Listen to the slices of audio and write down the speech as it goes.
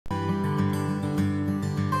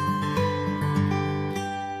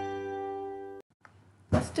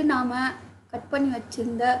First நாம் cut பண்ணி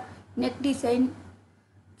வச்சுருந்த நெக் டிசைன்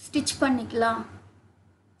ஸ்டிச் பண்ணிக்கலாம்.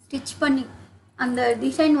 ஸ்டிச் பண்ணி அந்த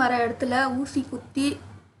டிசைன் வர இடத்துல ஊசி குத்தி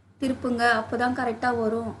திருப்புங்க, அப்போ தான் கரெக்டாக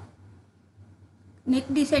வரும்.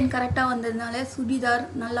 நெக் டிசைன் கரெக்டாக வந்ததுனால சுடிதார்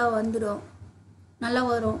நல்லா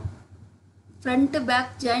வரும். ஃப்ரண்ட்டு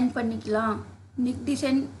பேக் ஜாயின் பண்ணிக்கலாம். நெக்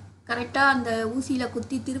டிசைன் கரெக்டாக அந்த ஊசியில்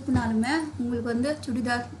குத்தி திருப்பினாலுமே உங்களுக்கு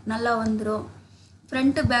சுடிதார் நல்லா வந்துடும்.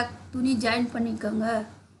 ஃப்ரண்ட்டு பேக் துணி ஜாயின் பண்ணிக்கோங்க.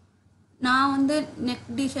 நான் neck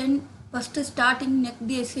design first starting neck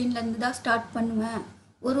டிசைன்லேருந்து தான் ஸ்டார்ட் பண்ணுவேன்.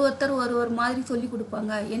 ஒருத்தர் ஒரு மாதிரி சொல்லி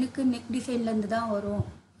கொடுப்பாங்க. எனக்கு நெக் டிசைன்லேருந்து தான் வரும்.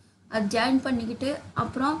 அது ஜாயின் பண்ணிக்கிட்டு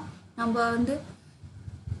அப்புறம் நம்ம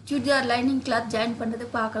சுடிதார் லைனிங் கிளாத் ஜாயின் பண்ணுறது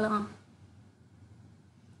பார்க்கலாம்.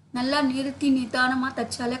 நல்லா நிறுத்தி நிதானமாக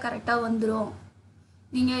தைச்சாலே கரெக்டாக வந்துடும்.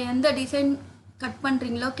 நீங்கள் எந்த டிசைன் கட்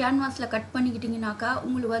பண்ணுறீங்களோ கேன்வாஸில் கட் பண்ணிக்கிட்டிங்கனாக்கா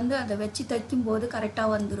உங்களுக்கு அதை வச்சு தைக்கும்போது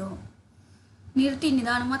கரெக்டாக வந்துடும். நிறுத்தி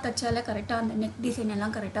நிதானமாக தைச்சாலே கரெக்டாக அந்த நெக் டிசைன்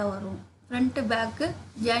எல்லாம் கரெக்டாக வரும். ஃப்ரண்ட்டு பேக்கு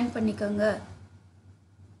ஜாயின் பண்ணிக்கோங்க.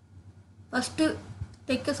 ஃபஸ்ட்டு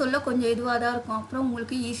தைக்க சொல்ல கொஞ்சம் இதுவாக தான் இருக்கும், அப்புறம்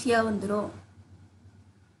உங்களுக்கு ஈஸியாக வந்துடும்.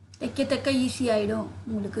 தைக்க ஈஸியாகிடும்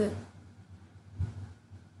உங்களுக்கு.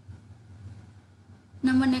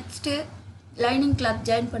 நம்ம நெக்ஸ்ட்டு லைனிங் கிளாத்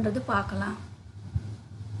ஜாயின் பண்ணுறது பார்க்கலாம்.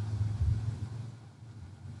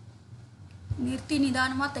 நிறுத்தி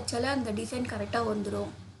நிதானமாக தைச்சாலே அந்த டிசைன் கரெக்டாக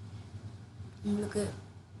வந்துடும் உங்களுக்கு.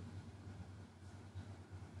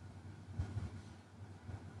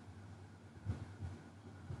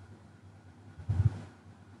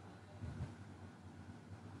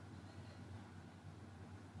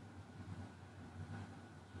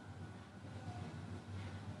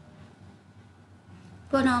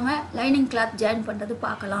 இப்போ நாம் லைனிங் கிளாத் ஜாயின் பண்ணுறது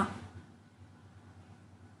பார்க்கலாம்.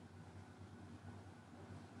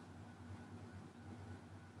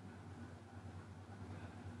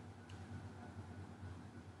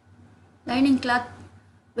 லைனிங் கிளாத்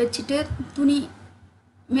வச்சுட்டு துணி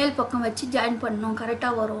மேல் பக்கம் வச்சு ஜாயின் பண்ணணும்.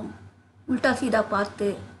 கரெக்டாக வரும். உல்டா சீதா பார்த்து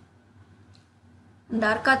அந்த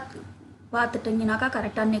அர்க்காத் பார்த்துட்டிங்கனாக்கா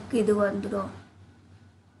கரெக்டாக நெக்கு இது வந்துடும்.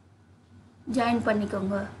 ஜாயின்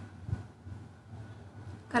பண்ணிக்கோங்க.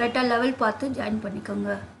 கரெக்டாக லெவல் பார்த்து ஜாயின்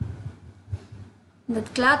பண்ணிக்கோங்க. இந்த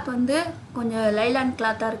கிளாத் கொஞ்சம் லைலான்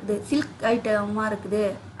கிளாத்தாக இருக்குது, சில்க் ஐட்டமாக இருக்குது.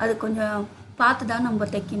 அது கொஞ்சம் பார்த்து தான் நம்ம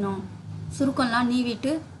தைக்கணும். சுருக்கம்லாம்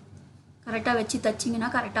நீவிட்டு கரெக்டாக வச்சு தைச்சிங்கன்னா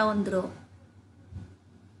கரெக்டாக வந்துடும்.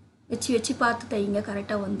 வச்சு பார்த்து தைங்க,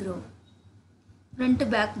 கரெக்டாக வந்துடும்.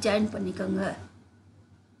 ஃப்ரண்ட்டு பேக் ஜாயின் பண்ணிக்கோங்க.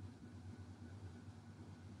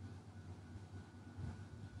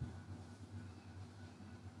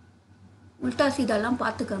 உல்டா சீதாலாம்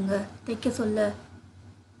பார்த்துக்கோங்க தைக்க சொல்ல.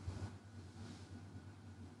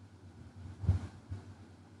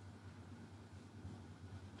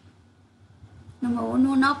 நம்ம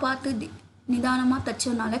ஒன்றா பார்த்து நிதானமாக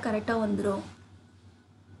தைச்சோம்னாலே கரெக்டாக வந்துடும்.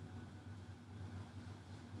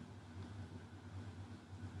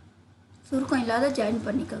 சுருக்கம் இல்லாத ஜாயின்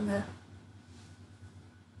பண்ணிக்கோங்க.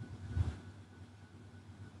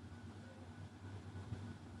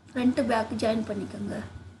 ஃப்ரண்ட்டு பேக் ஜாயின் பண்ணிக்கோங்க.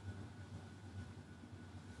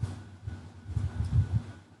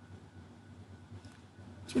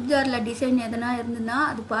 சுடிதாரில் டிசைன் எதனா இருந்ததுன்னா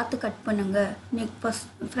அது பார்த்து கட் பண்ணுங்க. நெக்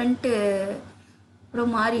ஃப்ரண்ட்டு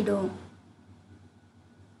அப்புறம் மாறிடும்.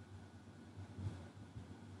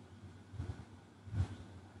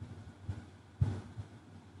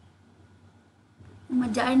 நம்ம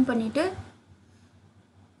ஜாயின் பண்ணிவிட்டு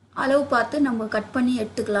அளவு பார்த்து நம்ம கட் பண்ணி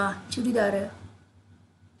எடுத்துக்கலாம். சுடிதாரு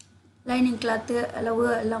லைனிங் கிளாத்து அளவு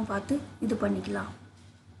எல்லாம் பார்த்து இது பண்ணிக்கலாம்.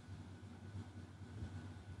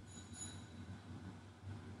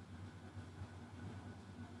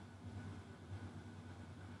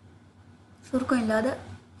 சுருக்கம் இல்லாத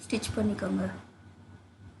ஸ்டிச் பண்ணிக்கோங்க.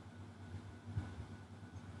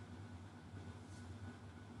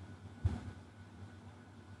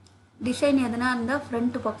 டிசைன் எதனா இருந்தால்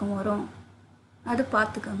ஃப்ரண்ட் பக்கம் வரும், அது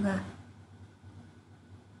பார்த்துக்கோங்க.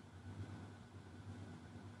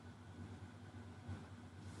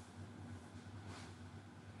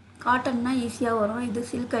 காட்டன்னா ஈஸியாக வரும். இது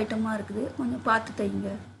சில்க் ஐட்டமாக இருக்குது, கொஞ்சம் பார்த்து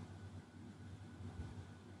தைங்க.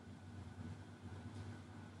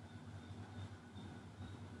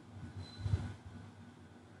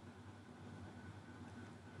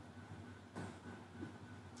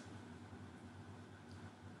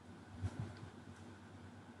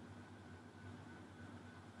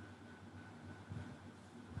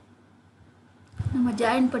 நம்ம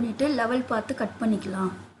ஜாயின் பண்ணிவிட்டு லெவல் பார்த்து கட்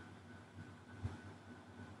பண்ணிக்கலாம்.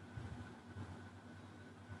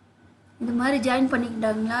 இந்த மாதிரி ஜாயின்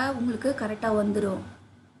பண்ணிக்கிட்டாங்களா உங்களுக்கு கரெக்டாக வந்துடும்.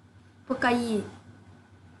 இப்போ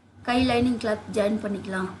கை லைனிங் கிளாத் ஜாயின்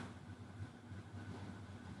பண்ணிக்கலாம்.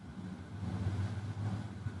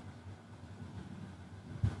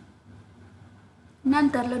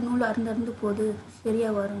 என்னன்னு தெரில, நூல் அறுந்து போகுது,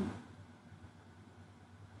 சரியாக வரும்.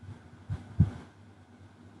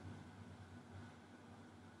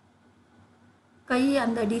 கை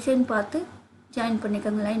அந்த டிசைன் பார்த்து ஜாயின்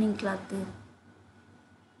பண்ணிக்கோங்க. லைனிங் கிளாத்து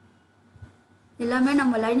எல்லாமே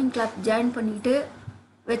நம்ம லைனிங் கிளாத் ஜாயின் பண்ணிக்கிட்டு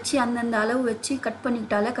வச்சு அந்தந்த அளவு வச்சு கட்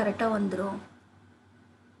பண்ணிக்கிட்டாலே கரெக்டாக வந்துடும்.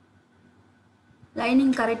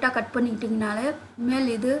 லைனிங் கரெக்டாக கட் பண்ணிக்கிட்டிங்கனாலே மேல்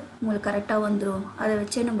இது உங்களுக்கு கரெக்டாக வந்துடும். அதை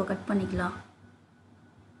வச்சே நம்ம கட் பண்ணிக்கலாம்.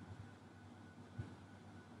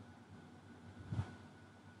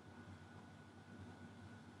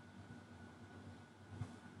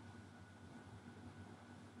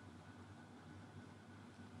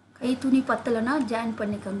 கை துணி பத்தலைன்னா ஜாயின்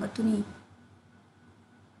பண்ணிக்கோங்க. துணி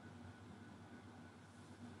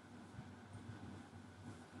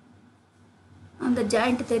அந்த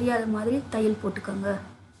ஜாயிண்ட் தெரியாத மாதிரி தையல் போட்டுக்கோங்க.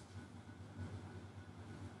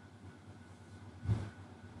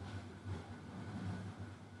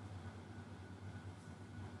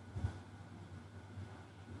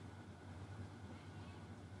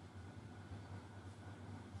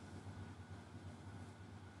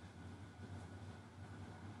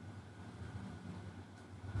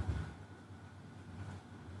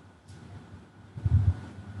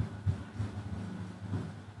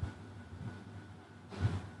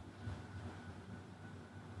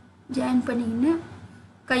 ஜாயின் பண்ணிக்கின்னு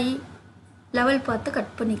கை லெவல் பார்த்து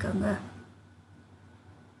கட் பண்ணிக்கோங்க.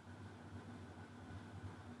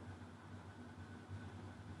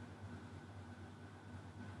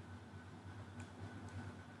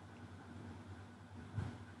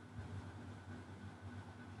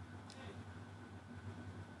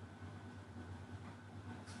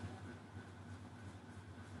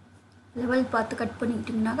 லெவல் பார்த்து கட்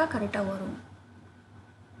பண்ணிக்கிட்டிங்கனாக்கா கரெக்டாக வரும்.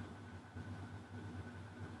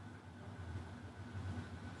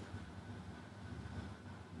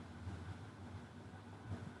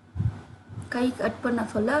 கை கட் பண்ண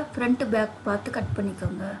சொல்ல ஃப்ரண்ட் பேக் பார்த்து கட்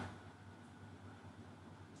பண்ணிக்கோங்க.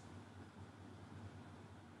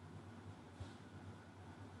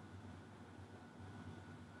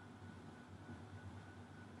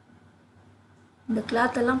 இந்த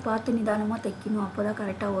கிளாத்தெல்லாம் பார்த்து நிதானமாக தைக்கணும். அப்போ தான்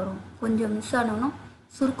கரெக்டாக வரும். கொஞ்சம் மிஸ் ஆனாலும்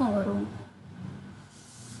சுருக்கம் வரும்.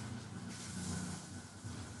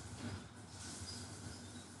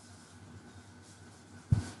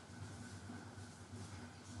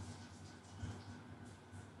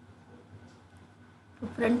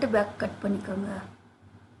 ஃப்ரண்ட் பேக் கட் பண்ணிக்கோங்க.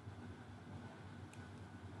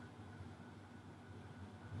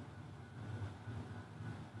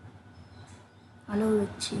 அளவு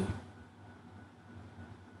வச்சு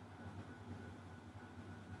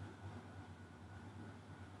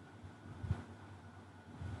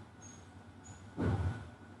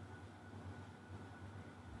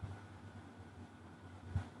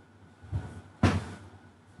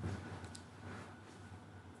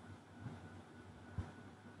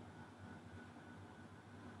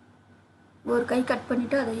ஒரு கை கட்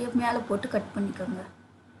பண்ணிவிட்டு அதையே மேலே போட்டு கட் பண்ணிக்கோங்க.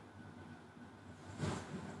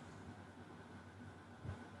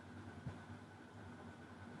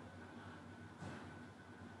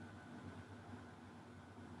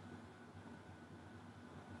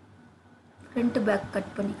 ஃப்ரண்ட் பேக்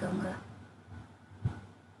கட் பண்ணிக்கோங்க.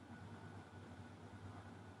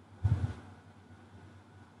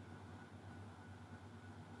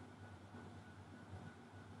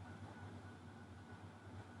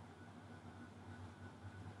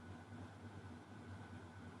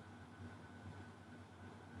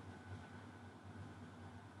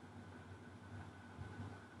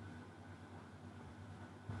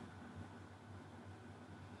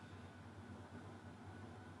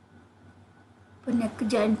 இப்போ நெக்கு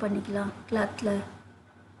ஜாயின் பண்ணிக்கலாம். கிளாத்தில்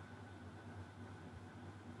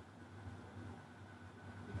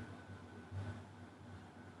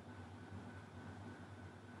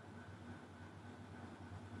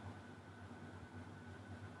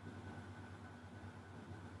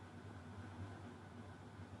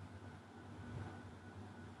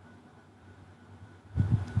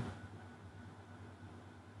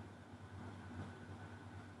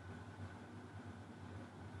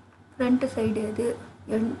ஃப்ரண்ட் சைடு எது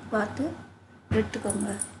பார்த்து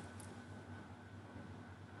எடுத்துக்கோங்க.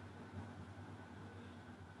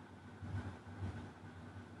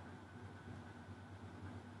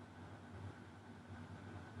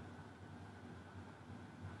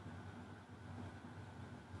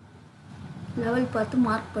 லெவல் பார்த்து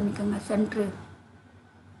மார்க் பண்ணிக்கோங்க சென்ட்ரு.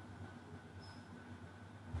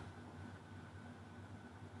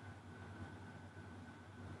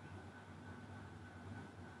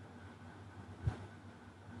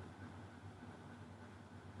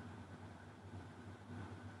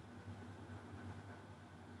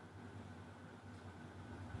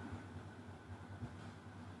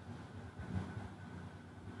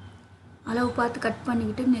 அளவு பார்த்து கட்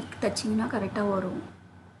பண்ணிக்கிட்டு நெக் தைச்சிங்கன்னா கரெக்டாக வரும்.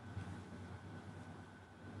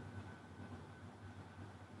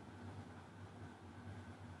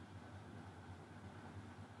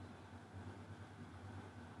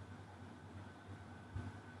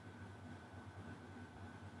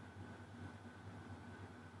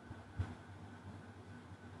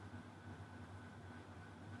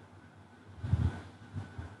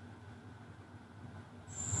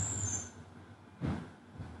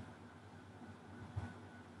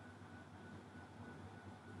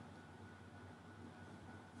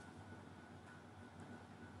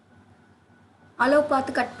 அளவு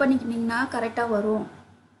பார்த்து கட் பண்ணிக்கிட்டிங்கன்னா கரெக்டாக வரும்.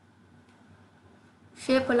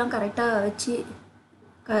 ஷேப்பெல்லாம் கரெக்டாக வச்சு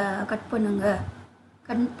கட் பண்ணுங்க.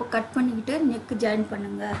 கட் பண்ணிக்கிட்டு நெக்கு ஜாயின்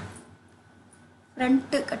பண்ணுங்க.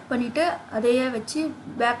 ஃப்ரண்ட்டு கட் பண்ணிவிட்டு அதையே வச்சு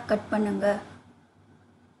பேக் கட் பண்ணுங்க.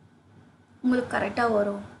 உங்களுக்கு கரெக்டாக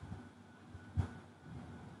வரும்.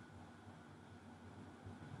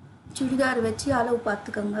 சுடிதார் வச்சு அளவு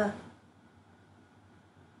பார்த்துக்கோங்க.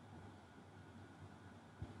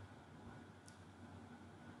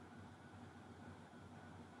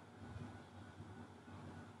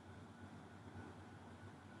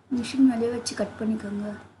 மிஷின் மேலேயே வச்சு கட் பண்ணிக்கோங்க.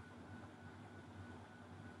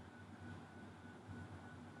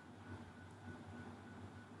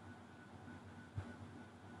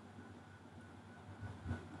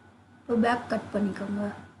 இப்போ பேக் கட் பண்ணிக்கோங்க.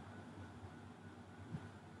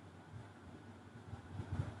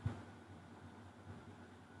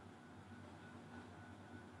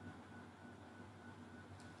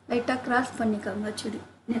 லைட்டாக கிராஸ் பண்ணிக்கோங்க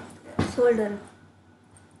நெக் ஷோல்டர்.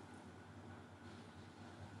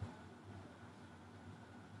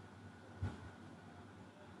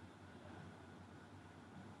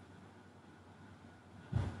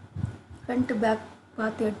 ஃப்ரண்ட் பேக்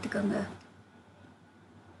பார்த்து எடுத்துக்கோங்க.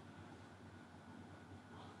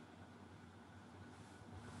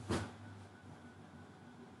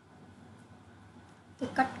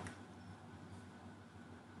 கட்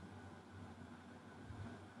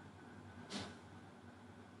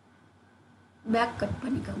பேக் கட்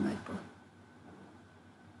பண்ணிக்கோங்க. இப்போ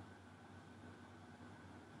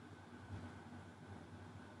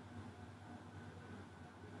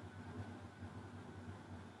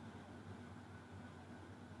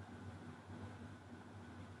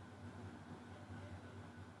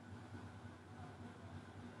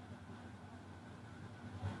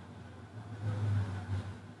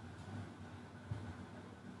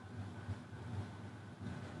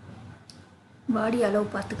பாடி அளவு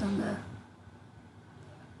பார்த்துக்கோங்க.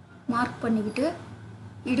 மார்க் பண்ணிக்கிட்டு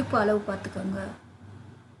இடுப்பு அளவு பார்த்துக்கோங்க.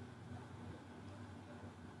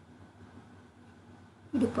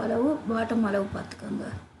 இடுப்பு அளவு பாட்டம் அளவு பார்த்துக்கோங்க.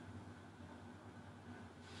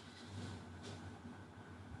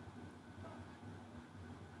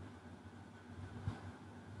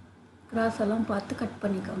 கிராஸ் எல்லாம் பார்த்து கட்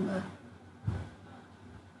பண்ணிக்கோங்க.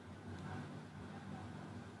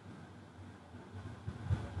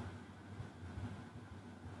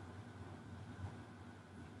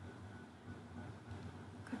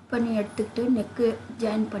 பண்ணி எடுத்துக்கிட்டு நெக்கு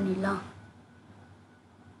ஜாயின் பண்ணிடலாம்.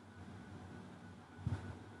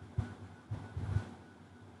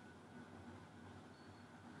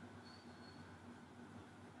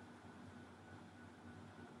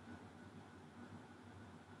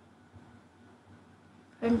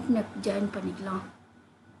 ஃப்ரண்ட் நெக் ஜாயின் பண்ணிக்கலாம்.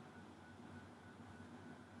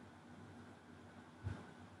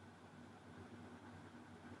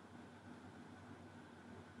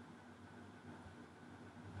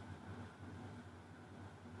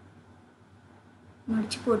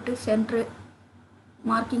 மடிச்சு போட்டு சென்ட்ரு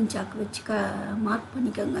மார்க்கிங் சாக்கு வச்சு மார்க்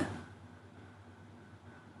பண்ணிக்கோங்க.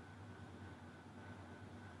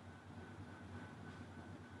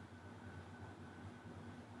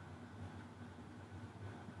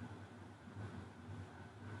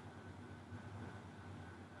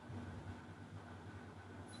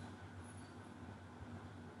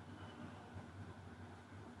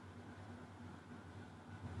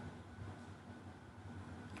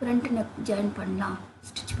 ஃப்ரண்ட் நெக் ஜாயின் பண்ணலாம்,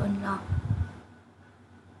 ஸ்டிச் பண்ணலாம்.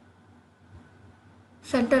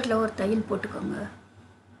 சென்டரில் ஒரு தையல் போட்டுக்கோங்க.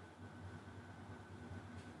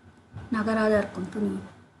 நகராத இருக்கும் துணி.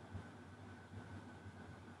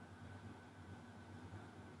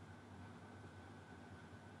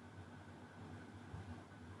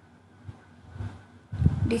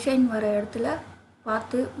 டிசைன் வர இடத்துல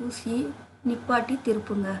பார்த்து ஊசி நிப்பாட்டி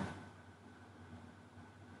திருப்புங்க.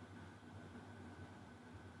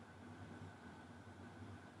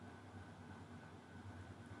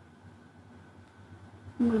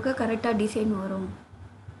 உங்களுக்கு கரெக்டாக டிசைன் வரும்.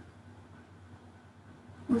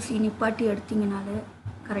 ஊசி நிப்பாட்டி எடுத்தீங்கனாலே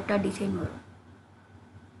கரெக்டாக டிசைன் வரும்.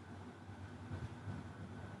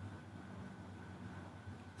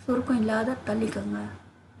 சுருக்கம் இல்லாத தள்ளிக்கோங்க.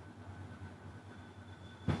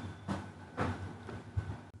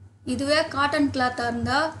 இதுவே காட்டன் கிளாத்தாக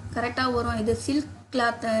இருந்தால் கரெக்டாக வரும். இது சில்க்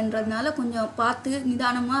கிளாத்துன்றதுனால கொஞ்சம் பார்த்து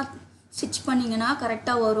நிதானமாக ஸ்டிச் பண்ணிங்கன்னா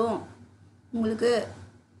கரெக்டாக வரும். உங்களுக்கு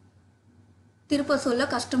திருப்ப சொல்ல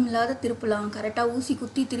கஷ்டம் இல்லாத திருப்பலாம். கரெக்டாக ஊசி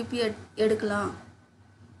குத்தி திருப்பி எடுக்கலாம்.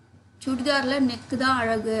 சுடிதாரில் நெக்கு தான்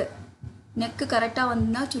அழகு. நெக்கு கரெக்டாக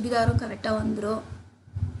வந்துன்னா சுடிதாரும் கரெக்டாக வந்துடும்.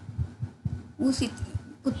 ஊசி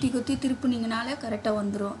குத்தி குத்தி திருப்பினீங்கனாலே கரெக்டாக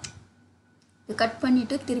வந்துடும். இது கட்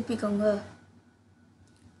பண்ணிவிட்டு திருப்பிக்கோங்க.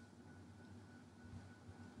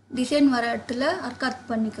 டிசைன் வர இடத்துல அர்க்காத்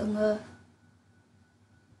பண்ணிக்கோங்க.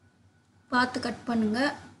 பார்த்து கட்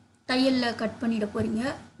பண்ணுங்கள். தையலில் கட் பண்ணிட போகிறீங்க.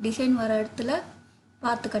 டிசைன் வர இடத்துல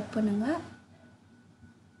பார்த்து கட் பண்ணுங்கள்.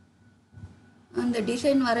 அந்த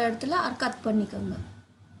டிசைன் வர இடத்துல அர்க்காத் பண்ணிக்கோங்க.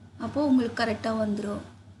 அப்போது உங்களுக்கு கரெக்டாக வந்துடும்.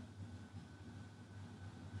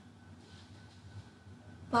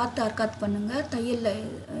 பார்த்து அர்க்காத் பண்ணுங்கள். தையலில்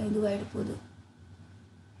இதுவாகிட போகுது.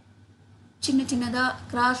 சின்ன சின்னதாக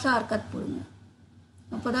கிராஸாக அர்க்காத் போடுங்க.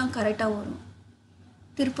 அப்போ தான் கரெக்டாக வரும்.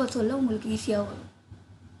 திருப்ப சொல்ல உங்களுக்கு ஈஸியாக வரும்.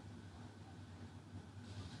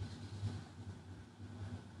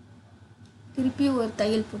 திருப்பி ஒரு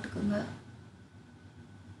தையல் போட்டுக்கோங்க.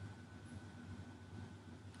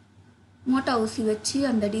 மோட்டா ஊசி வச்சு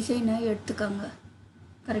அந்த டிசைனை எடுத்துக்கோங்க.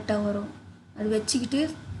 கரெக்டாக வரும். அது வச்சுக்கிட்டு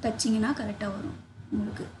தைச்சிங்கன்னா கரெக்டாக வரும்.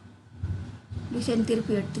 உங்களுக்கு டிசைன்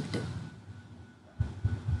திருப்பி எடுத்துக்கிட்டு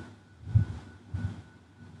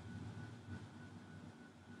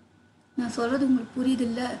நான் சொல்கிறது உங்களுக்கு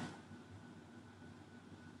புரியுதில்ல?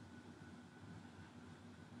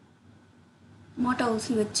 மோட்டா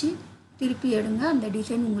ஊசி வச்சு திருப்பி எடுங்க. அந்த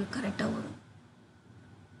டிசைன் உங்களுக்கு கரெக்டாக வரும்.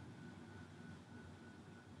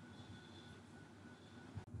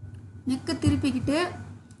 நெக்கு திருப்பிக்கிட்டு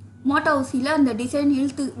மோட்டா ஊசியில் அந்த டிசைன்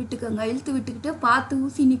இழுத்து விட்டுக்கோங்க. இழுத்து விட்டுக்கிட்டு பார்த்து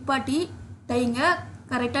ஊசி நிப்பாட்டி தைங்க.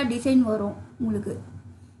 கரெக்டாக டிசைன் வரும் உங்களுக்கு.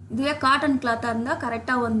 இதுவே காட்டன் கிளாத்தாக இருந்தால்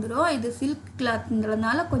கரெக்டாக வந்துடும். இது சில்க்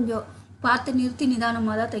கிளாத்ன்றதுனால கொஞ்சம் பார்த்து நிறுத்தி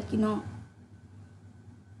நிதானமாக தான் தைக்கணும்.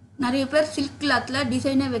 நிறைய பேர் சில்க் கிளாத்தில்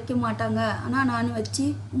டிசைனே வைக்க மாட்டாங்க. ஆனால் நான் வச்சு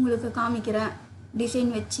உங்களுக்கு காமிக்கிறேன்.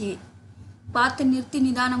 டிசைன் வச்சு பார்த்து நிறுத்தி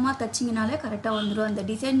நிதானமாக தைச்சிங்கனாலே கரெக்டாக வந்துடும். அந்த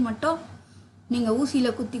டிசைன் மட்டும் நீங்கள்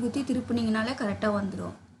ஊசியில் குத்தி குத்தி திருப்பினீங்கனாலே கரெக்டாக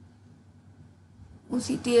வந்துடும்.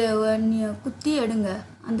 ஊசி குத்தி எடுங்க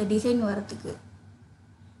அந்த டிசைன் வரத்துக்கு.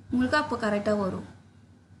 உங்களுக்கு அப்போ கரெக்டாக வரும்.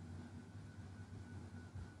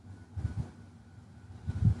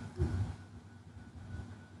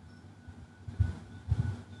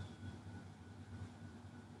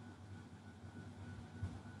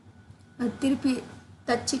 அது திருப்பி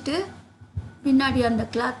தைச்சிட்டு பின்னாடி அந்த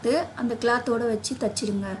கிளாத்தோடு வச்சு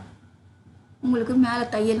தைச்சிடுங்க. உங்களுக்கு மேலே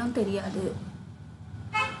தையலும் தெரியாது.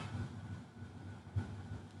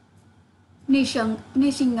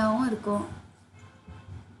 ஃபினிஷிங்காகவும் இருக்கும்.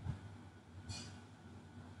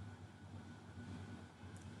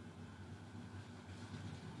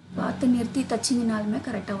 பார்த்து நிறுத்தி தைச்சிங்கனாலுமே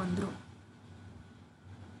கரெக்டாக வந்துடும்.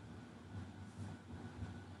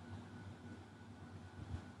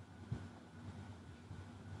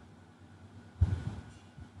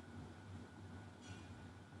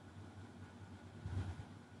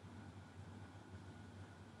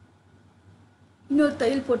 இன்னொரு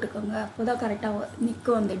தையல் போட்டுக்கோங்க. அப்போ தான் கரெக்டாக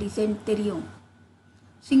நிற்கும். அந்த டிசைன் தெரியும்.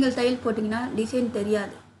 சிங்கிள் தையல் போட்டிங்கன்னா டிசைன்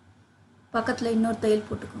தெரியாது. பக்கத்தில் இன்னொரு தையல்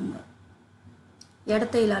போட்டுக்கோங்க.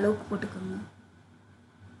 இடத்தையில் அளவுக்கு போட்டுக்கோங்க.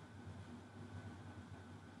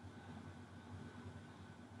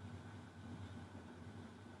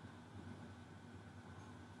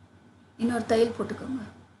 இன்னொரு தையல் போட்டுக்கோங்க.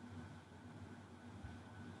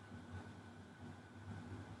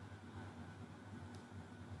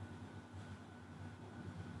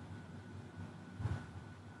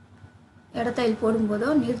 இடத்தையில் போடும்போதோ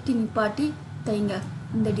நிறுத்தி நிப்பாட்டி தைங்க.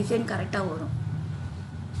 அந்த டிசைன் கரெக்டாக வரும்.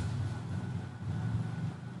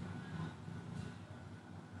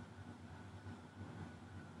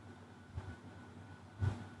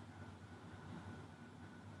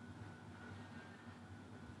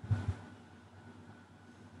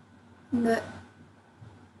 இந்த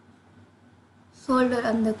ஷோல்டர்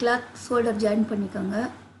அந்த கிளாத் ஷோல்டர் ஜாயின் பண்ணிக்கோங்க.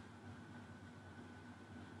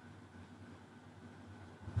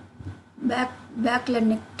 பேக்கில்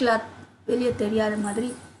நெக் கிளாத் வெளியே தெரியாத மாதிரி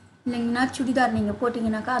இல்லைங்கன்னா சுடிதார் நீங்கள்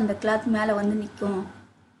போட்டிங்கனாக்கா அந்த கிளாத் மேலே வந்து நிற்கும்.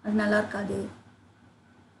 அது நல்லா இருக்காது.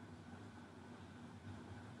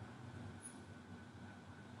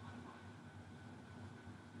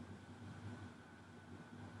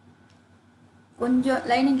 கொஞ்சம்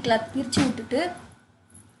லைனிங் கிளாத் பிரித்து விட்டுட்டு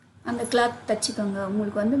அந்த கிளாத் தைச்சிக்கோங்க.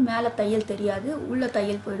 உங்களுக்கு வந்து மேலே தையல் தெரியாது, உள்ளே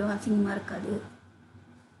தையல் போயிடும், அசிங்கமாக இருக்காது.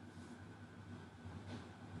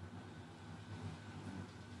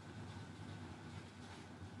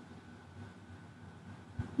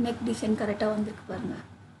 நெக் டிசைன் கரெக்டாக வந்திருக்கு பாருங்கள்.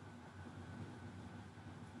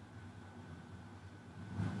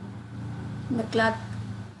 இந்த கிளாத்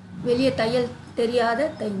வெளியே தையல் தெரியாத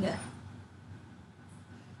தைங்க.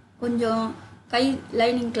 கொஞ்சம் கை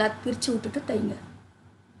லைனிங் கிளாத் பிரித்து விட்டுட்டு தைங்க.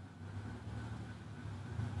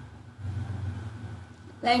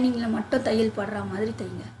 லைனிங்கில் மட்டும் தையல் படுற மாதிரி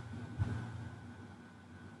தைங்க.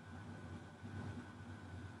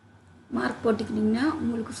 மார்க் போட்டுக்கிட்டிங்கன்னா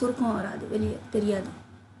உங்களுக்கு சுருக்கம் வராது, வெளியே தெரியாது.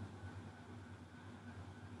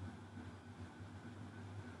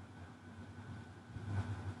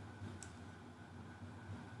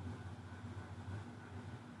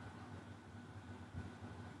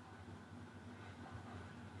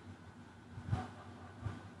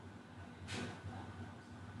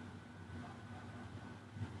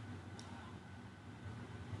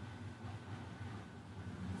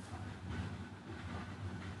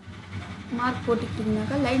 மார்க்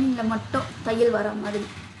போட்டுக்கிட்டிங்கனாக்கா லைனிங்கில் மட்டும் தையல் வர மாதிரி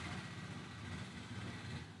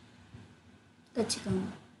தைச்சிக்கோங்க.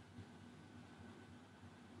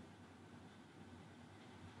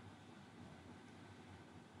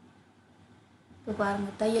 இப்போ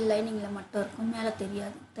பாருங்கள், தையல் லைனிங்கில் மட்டும் இருக்கும், மேலே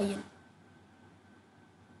தெரியாது தையல்.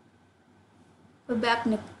 இப்போ பேக்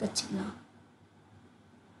நெக் தைச்சிக்கலாம்.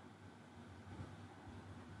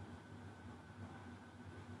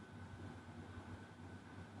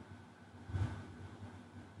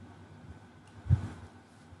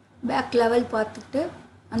 பேக் லெவல் பார்த்துட்டு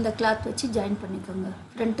அந்த கிளாத் வச்சு ஜாயின் பண்ணிக்கோங்க.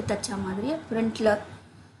 ஃப்ரண்ட்டு தைச்ச மாதிரியே ஃப்ரண்ட்டில்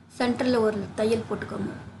சென்டரில் ஒரு தையல்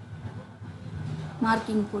போட்டுக்கோங்க,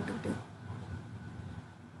 மார்க்கிங் போட்டுக்கிட்டு.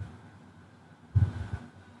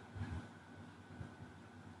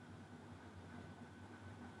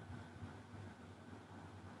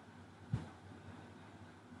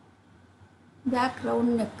 பேக்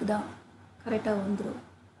ரவுண்ட் நெக் தான், கரெக்டாக வந்துடும்.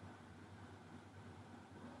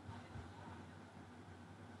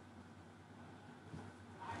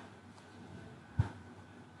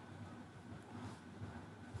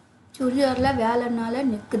 சுடிதாரில் வேலைனால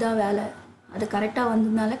நெக்கு தான் வேலை, அது கரெக்டாக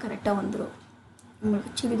வந்ததுனால கரெக்டாக வந்துடும்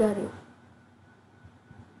உங்களுக்கு. சுடிதார்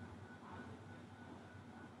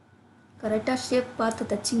கரெக்டாக ஷேப் பார்த்து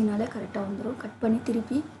தைச்சிங்கனாலே கரெக்டாக வந்துடும். கட் பண்ணி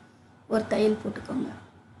திருப்பி ஒரு தையல் போட்டுக்கோங்க.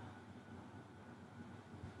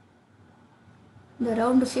 இந்த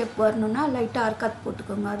ரவுண்டு ஷேப் வரணுன்னா லைட்டாக அர்க்காத்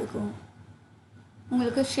போட்டுக்கோங்க. அதுக்கும்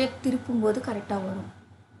உங்களுக்கு ஷேப் திருப்பும்போது கரெக்டாக வரும்.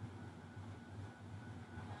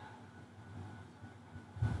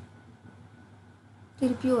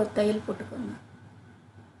 திருப்பி ஒரு தையல் போட்டுக்கோங்க.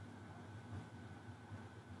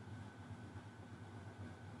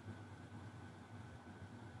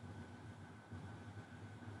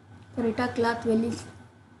 கரெக்டாக கிளாத் வெளியே,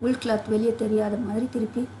 உள் கிளாத் வெளியே தெரியாத மாதிரி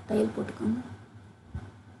திருப்பி தையல் போட்டுக்கோங்க.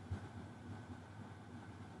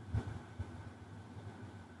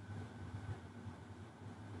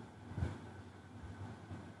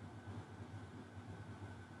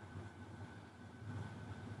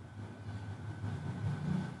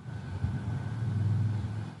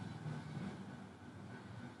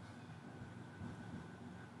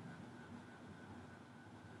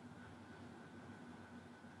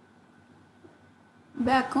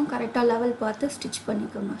 பேக்கும் கரெக்டாக லெவல் பார்த்து ஸ்டிச்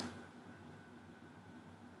பண்ணிக்கோங்க.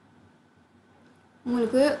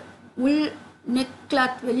 உங்களுக்கு உள் நெக்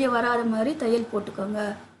கிளாத் வெளியே வராத மாதிரி தையல் போட்டுக்கோங்க.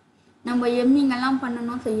 நம்ம எம்மிங்கெல்லாம்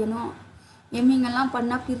பண்ணணும், செய்யணும். எம்மிங்கெல்லாம்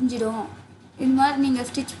பண்ணால் பிரிஞ்சிடும். இது மாதிரி நீங்கள்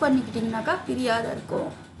ஸ்டிச் பண்ணிக்கிட்டிங்கனாக்கா பிரியாத இருக்கும்.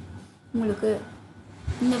 உங்களுக்கு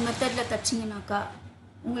இந்த மெத்தடில் தைச்சிங்கனாக்கா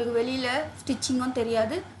உங்களுக்கு வெளியில் ஸ்டிச்சிங்கும்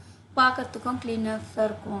தெரியாது, பார்க்கறதுக்கும் க்ளீனஸாக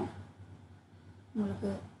இருக்கும்.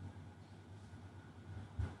 உங்களுக்கு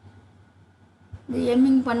இது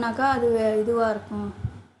எம்மிங் பண்ணாக்கா அது இதுவாக இருக்கும்,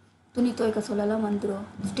 துணி துவைக்க சொல்லலாம் வந்துடும்.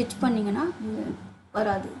 ஸ்டிச் பண்ணிங்கன்னா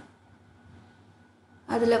வராது.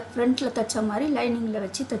 அதில் ஃப்ரண்ட்டில் தைச்ச மாதிரி லைனிங்கில்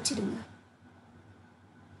வச்சு தைச்சிடுங்க,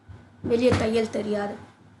 வெளியே தையல் தெரியாது.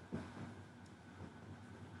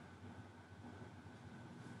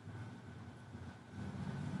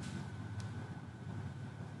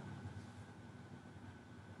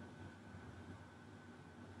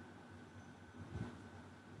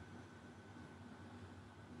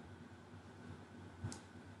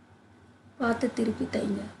 பார்த்து திருப்பி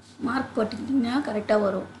தைங்க. மார்க் போட்டுக்கிட்டிங்கன்னா கரெக்டாக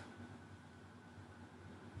வரும்.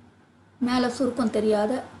 மேலே சுருக்கம்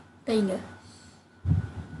தெரியாத தைங்க.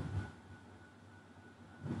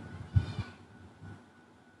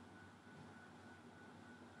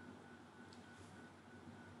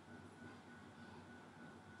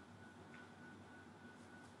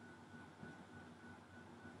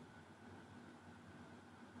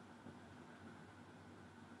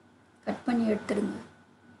 கட் பண்ணி எடுத்துடுங்க.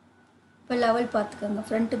 இப்போ லெவல் பார்த்துக்கோங்க,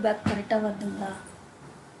 ஃப்ரண்ட்டு பேக் கரெக்டாக வருதுங்களா?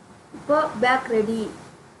 இப்போ பேக் ரெடி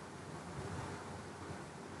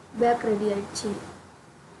ஆயிடுச்சு.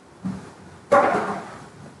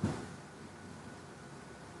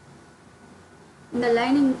 இந்த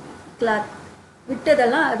லைனிங் கிளாத்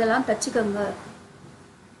விட்டதெல்லாம் அதெல்லாம் தச்சுக்கோங்க.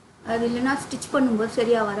 அது இல்லைன்னா ஸ்டிச் பண்ணும்போது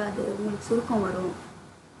சரியாக வராது, உங்களுக்கு சுருக்கம் வரும்.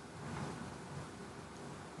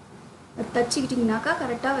 அது தச்சுக்கிட்டிங்கனாக்கா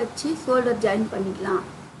கரெக்டாக வச்சு ஷோல்டர் ஜாயின் பண்ணிக்கலாம்.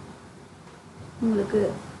 உங்களுக்கு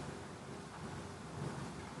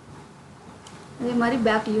அதே மாதிரி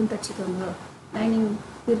பேக்லேயும் தச்சுக்கோங்க, லைனிங்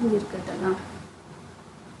பிரிஞ்சு இருக்கிறதெல்லாம்.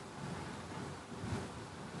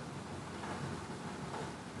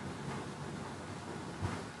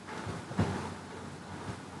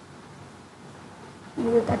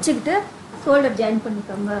 இதை தச்சுக்கிட்டு ஷோல்டர் ஜாயின்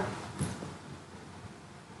பண்ணிக்கோங்க.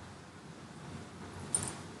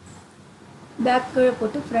 பேக் கீழே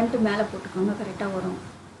போட்டு ஃப்ரண்ட்டு மேலே போட்டுக்கோங்க, கரெக்டாக வரும்.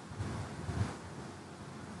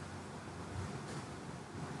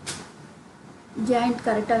 ஜாயிண்ட்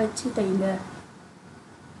கரெக்டாக வச்சு தைங்க.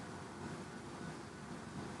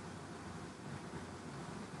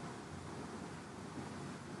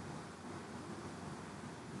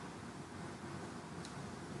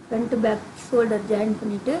 ஃப்ரண்ட் பேக் ஷோல்டர் ஜாயின்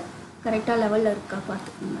பண்ணிவிட்டு கரெக்டாக லெவலில் இருக்கா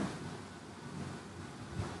பார்த்துக்கோங்க.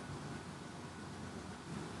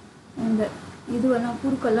 இந்த இதுவெல்லாம்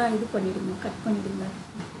குறுக்கெல்லாம் இது பண்ணிவிடுங்க, கட் பண்ணிவிடுங்க.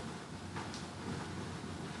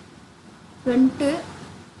 ஃப்ரண்ட்டு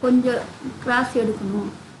கொஞ்சம் கிராஸ் எடுக்கணும்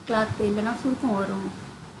கிளாத்து, இல்லைன்னா சுருக்கம் வரும்.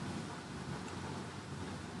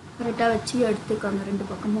 கரெக்டாக வச்சு எடுத்துக்கோங்க, ரெண்டு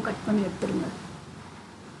பக்கமும் கட் பண்ணி எடுத்துருங்க.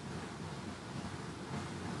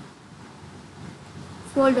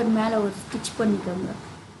 ஷோல்டர் மேலே ஒரு ஸ்டிச் பண்ணிக்கோங்க,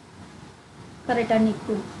 கரெக்டாக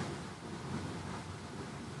நிற்கும்.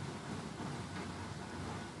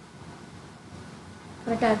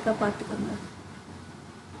 கரெக்டாக இருக்கா பார்த்துக்கோங்க.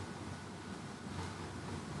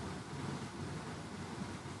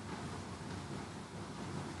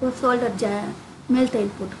 ஒரு ஷோல்டர் மேல்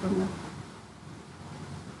தையல் போட்டுக்கோங்க.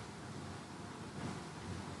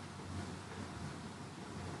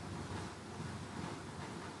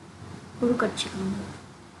 கடிச்சுக்கோங்க.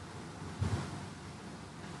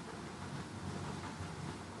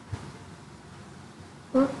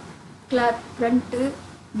 Cloth front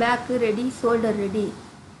back ready, shoulder ready.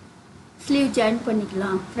 Sleeve join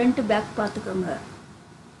பண்ணிக்கலாம். ஃப்ரண்ட்டு பேக் பார்த்துக்கோங்க.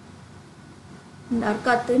 இந்த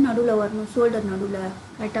அர்க்காத்து நடுவில் வரணும், ஷோல்டர் நடுவில்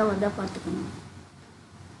கரெக்டாக வந்தால் பார்த்துக்கணும்.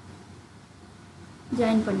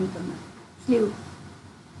 ஜாயின் பண்ணிக்கோங்க ஸ்லீவ்.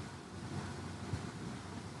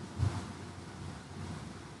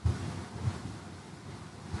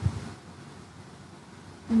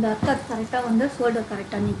 இந்த அர்க்காத்து கரெக்டாக வந்தால் ஷோல்டர்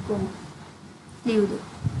கரெக்டாக நிற்கும் ஸ்லீவ்.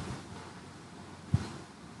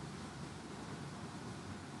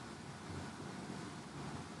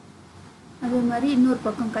 அதே மாதிரி இன்னொரு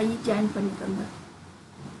பக்கம் கை ஜாயின் பண்ணிக்கோங்க.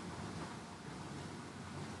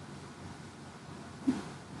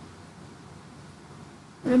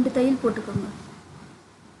 ரெண்டு தையல் போட்டுக்கோங்க.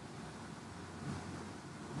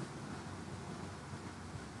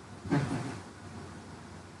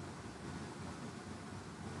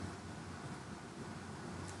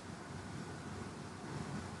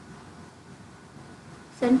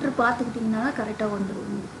 சென்டர் பார்த்துக்கிட்டிங்கன்னா கரெக்டாக வந்துடும்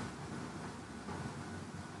உங்களுக்கு.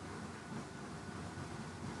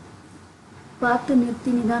 பார்த்து நிறுத்தி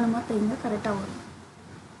நிதானமாக தைங்க, கரெக்டாக வரும்.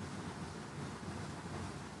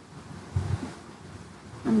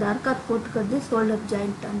 அந்த அர்க்காத் போட்டுக்கிறது ஷோல்டர்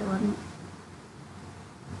ஜாயிண்ட் அந்த வரணும்.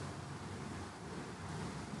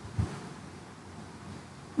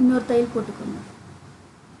 இன்னொரு தையல் போட்டுக்கோங்க.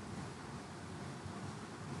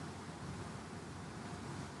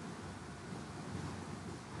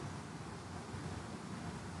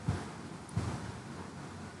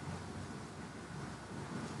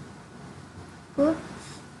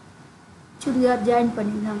 சுடிதார் ஜாயின்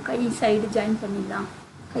பண்ணிடலாம், கை சைடு ஜாயின் பண்ணிடலாம்.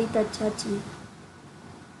 கை தச்சாச்சு.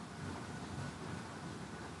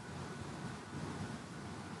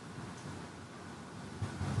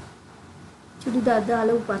 சுடிதார் தான்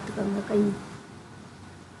அளவு பார்த்துக்கோங்க. கை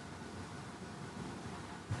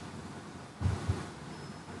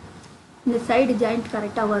இந்த சைடு ஜாயிண்ட்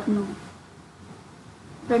கரெக்டாக வரணும்.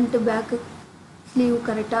 ஃப்ரண்ட்டு பேக்கு ஸ்லீவ்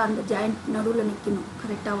கரெக்டாக அந்த ஜாயிண்ட் நடுவில் நிற்கணும்,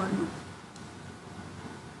 கரெக்டாக வரணும்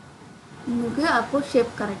உங்களுக்கு. அப்போது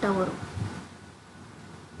ஷேப் கரெக்டாக வரும்.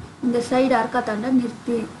 இந்த சைடு அர்க்காத்தாண்டா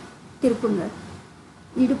நிறுத்தி திருப்புங்க,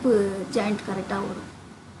 இடுப்பு ஜாயிண்ட் கரெக்டாக வரும்.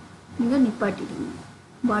 நீங்கள் நிப்பாட்டிடுங்க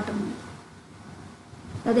பாட்டம்.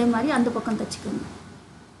 அதே மாதிரி அந்த பக்கம் தைச்சிக்கோங்க.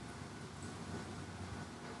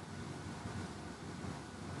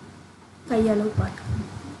 கையளவு பார்த்துக்கோங்க.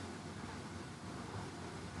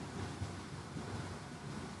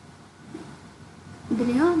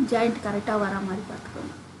 ஜாயிண்ட் கரெக்டாக வர மாதிரி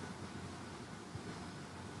பார்த்துக்கோங்க.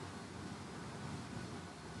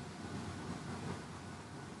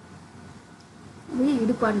 அதே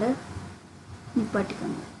இடுப்பாண்ட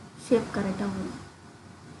நிப்பாட்டிக்கோங்க, ஷேப் கரெக்டாக வரும்.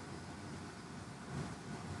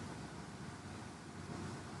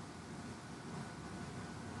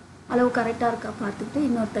 அளவு கரெக்டாக இருக்கா பார்த்துக்கிட்டு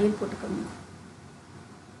இன்னொரு தையல் போட்டுக்கோங்க.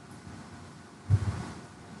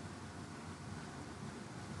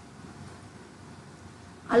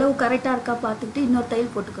 அளவு கரெக்டாக இருக்கா பார்த்துக்கிட்டு இன்னொரு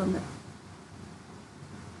தையல் போட்டுக்கோங்க.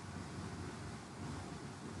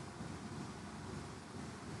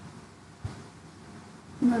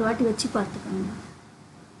 இன்னொரு வாட்டி வச்சு பார்த்துக்கோங்க.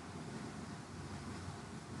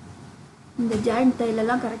 இந்த ஜாயிண்ட்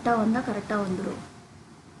தையலெல்லாம் கரெக்டாக வந்தால் கரெக்டாக வந்துடும்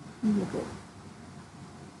உங்களுக்கு.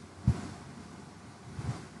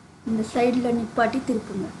 இந்த சைடில் நிப்பாட்டி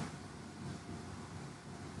திருப்புங்க.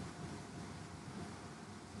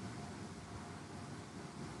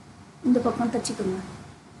 இந்த பக்கம் தச்சுக்கோங்க.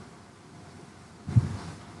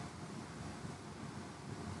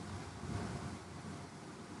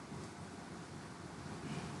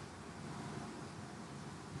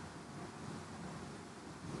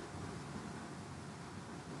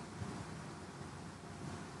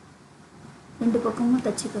 ரெண்டு பக்கமும்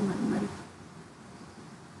தச்சுக்கோங்க. அது மாதிரி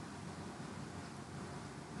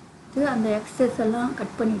அந்த எக்ஸஸ் எல்லாம்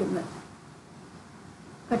கட் பண்ணிடுங்க.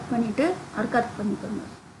 கட் பண்ணிவிட்டு அர்க்காத் பண்ணிக்கோங்க.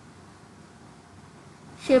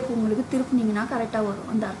 ஷேப் உங்களுக்கு திருப்பினீங்கன்னா கரெக்டாக வரும்.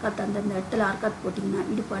 அந்த அர்க்காத் அந்தந்த இடத்துல அர்க்காத் போட்டிங்கன்னா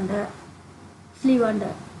இடுப்பாண்ட ஸ்லீவாண்ட.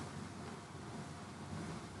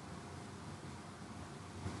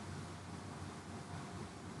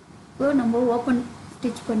 இப்போ நம்ம ஓப்பன்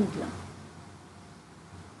ஸ்டிச் பண்ணிக்கலாம்.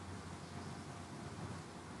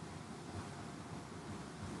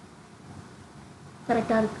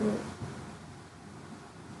 கரெக்டாக இருக்குது.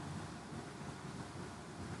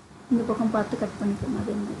 இந்த பக்கம் பார்த்து கட் பண்ணிக்கோங்க.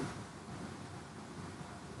 அதே மாதிரி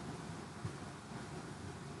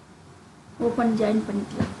ஓப்பன் ஜாயின்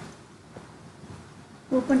பண்ணிக்கலாம்.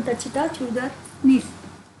 Open தச்சுட்டா churidar knees.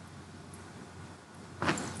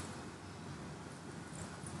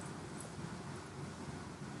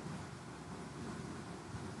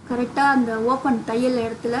 கரெக்டாக அந்த ஓப்பன் தையல்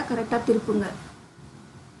இடத்துல கரெக்டாக திருப்புங்க.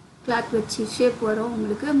 கிளாத் வச்சு ஷேப் வரும்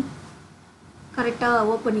உங்களுக்கு. கரெக்டாக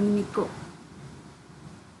ஓப்பனிங் நிற்கும்.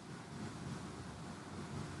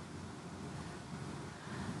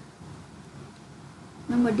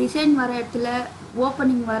 நம்ம டிசைன் வர இடத்துல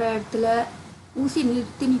ஓப்பனிங் வர இடத்துல ஊசி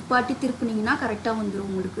நிறுத்தி நிப்பாட்டி திருப்பினீங்கன்னா கரெக்டாக வந்துடும்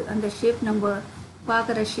உங்களுக்கு. அந்த ஷேப் நம்ம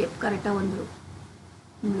பார்க்குற ஷேப் கரெக்டாக வந்துடும்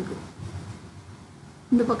உங்களுக்கு.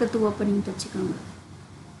 இந்த பக்கத்து ஓப்பனிங் தச்சுக்கோங்க.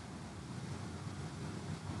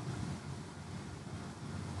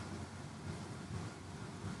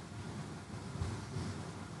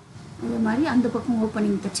 அதே மாதிரி அந்த பக்கம்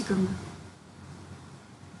ஓப்பனிங் தச்சுக்கோங்க.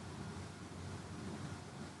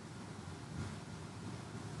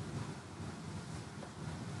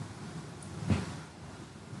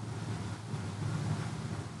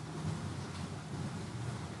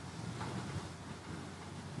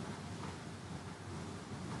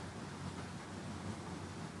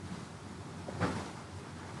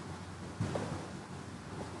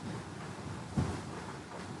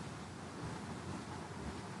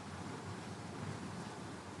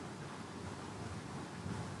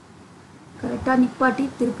 கரெக்டாக நிப்பாட்டி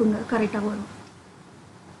திருப்புங்க. கரெக்டாக வரும்.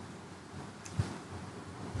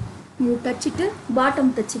 இது தச்சுட்டு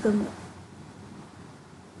பாட்டம் தச்சுக்கோங்க.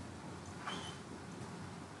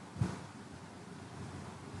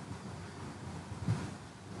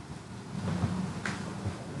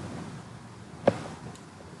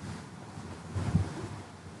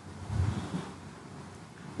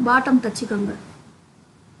 பாட்டம் தச்சுக்கோங்க.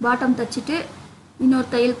 பாட்டம் தச்சுட்டு இன்னொரு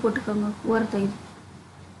தையல் போட்டுக்கோங்க. ஒரு தையல்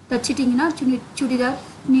தச்சிட்டிங்கன்னா சுடிதார்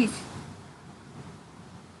நீஸ்.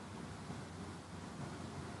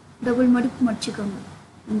 டபுள் மடிப்பு மடிச்சுக்கோங்க.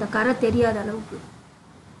 இந்த கரை தெரியாத அளவுக்கு.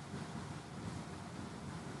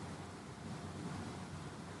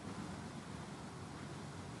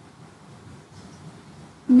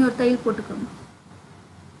 இன்னொரு தையல் போட்டுக்கோங்க.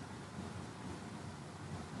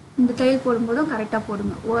 இந்த தையல் போடும்போதும் கரெக்டாக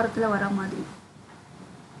போடுங்க. ஓரத்தில் வர மாதிரி.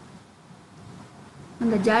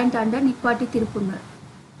 அந்த ஜாயிண்ட் ஆண்ட நிப்பாட்டி திருப்புங்க.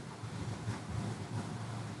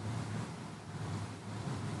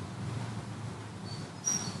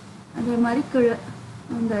 அதே மாதிரி கீழே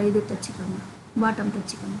அந்த இது தச்சுக்கோங்க. பாட்டம்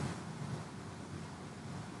தச்சுக்கோங்க.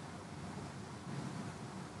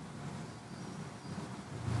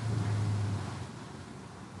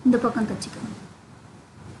 இந்த பக்கம் தச்சுக்கோங்க.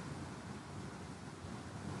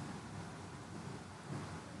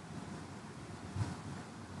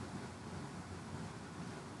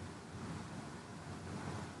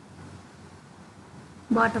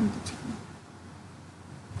 பாட்டம் தைச்சிக்கணும்.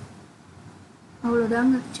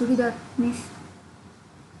 அவ்வளோதாங்க சுடிதார் மிஸ்.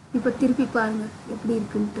 இப்போ திருப்பி பாருங்கள் எப்படி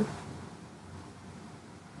இருக்குன்ட்டு.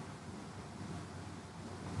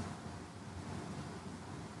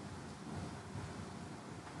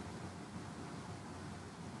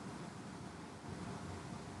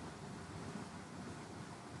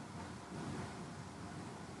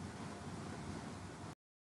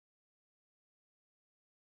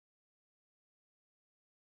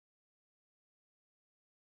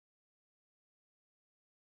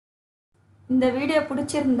 இந்த வீடியோ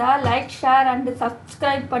பிடிச்சிருந்தா லைக், ஷேர் அண்ட்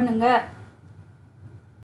சப்ஸ்கிரைப் பண்ணுங்கள்.